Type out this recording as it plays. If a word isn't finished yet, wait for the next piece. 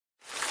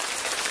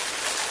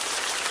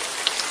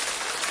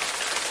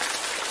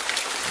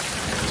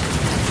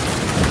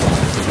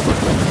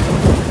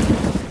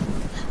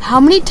How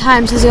many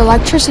times has the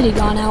electricity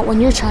gone out when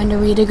you're trying to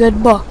read a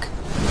good book?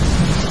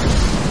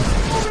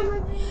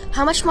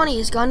 How much money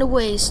has gone to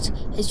waste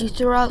as you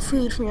throw out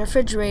food from your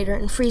refrigerator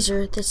and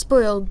freezer that's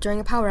spoiled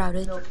during a power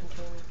outage?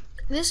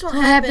 This won't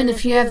happen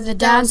if you have the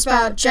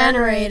Downspout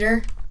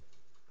Generator.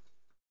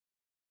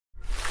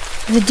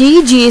 The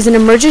DG is an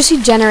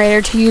emergency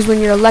generator to use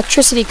when your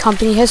electricity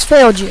company has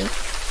failed you.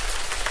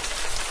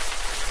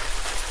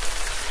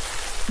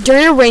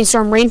 During a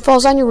rainstorm, rain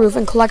falls on your roof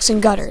and collects in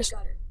gutters.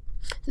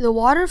 The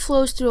water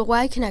flows through a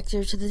wide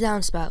connector to the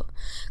downspout,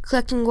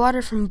 collecting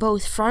water from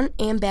both front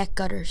and back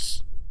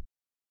gutters.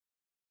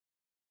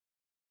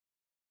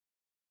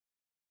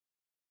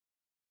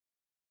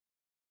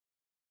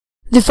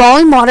 The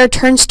falling water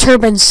turns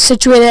turbines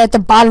situated at the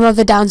bottom of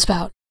the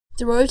downspout.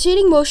 The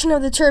rotating motion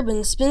of the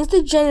turbine spins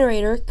the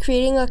generator,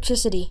 creating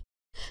electricity.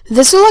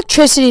 This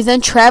electricity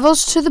then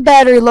travels to the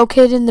battery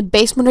located in the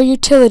basement or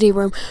utility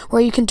room,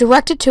 where you can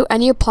direct it to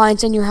any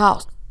appliance in your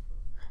house.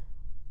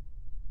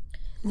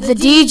 The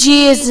DG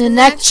is the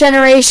next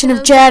generation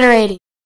of generating.